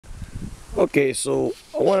Okay, so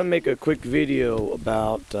I want to make a quick video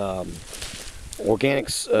about organic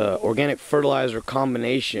fertilizer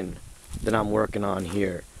combination that I'm working on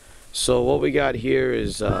here. So what we got here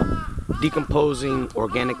is decomposing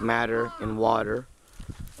organic matter in water,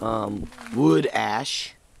 wood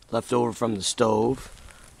ash left over from the stove,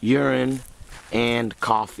 urine, and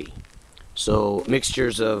coffee. So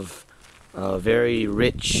mixtures of very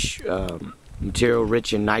rich material,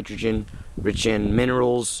 rich in nitrogen, rich in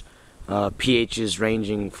minerals, pHs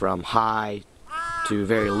ranging from high to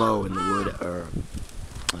very low in the wood, or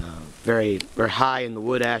very high in the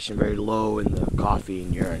wood ash and very low in the coffee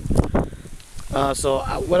and urine. So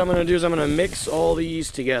what I'm going to do is I'm going to mix all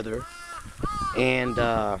these together and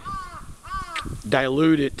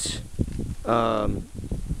dilute it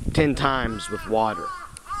 10 times with water.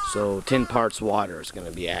 So 10 parts water is going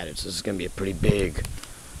to be added. So this is going to be a pretty big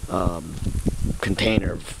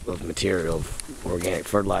container of material, of organic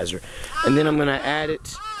fertilizer. And then I'm going to add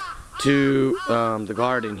it to the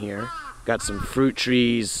garden here. Got some fruit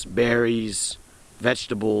trees, berries,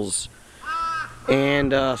 vegetables,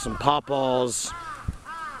 and some pawpaws.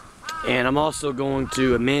 And I'm also going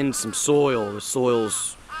to amend some soil. The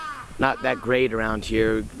soil's not that great around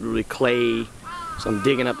here, really clay. So I'm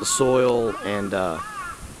digging up the soil and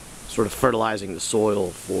sort of fertilizing the soil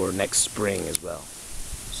for next spring as well.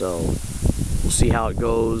 So we'll see how it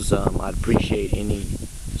goes. I'd appreciate any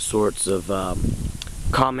sorts of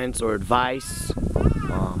comments or advice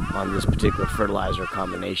on this particular fertilizer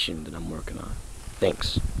combination that I'm working on.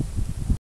 Thanks.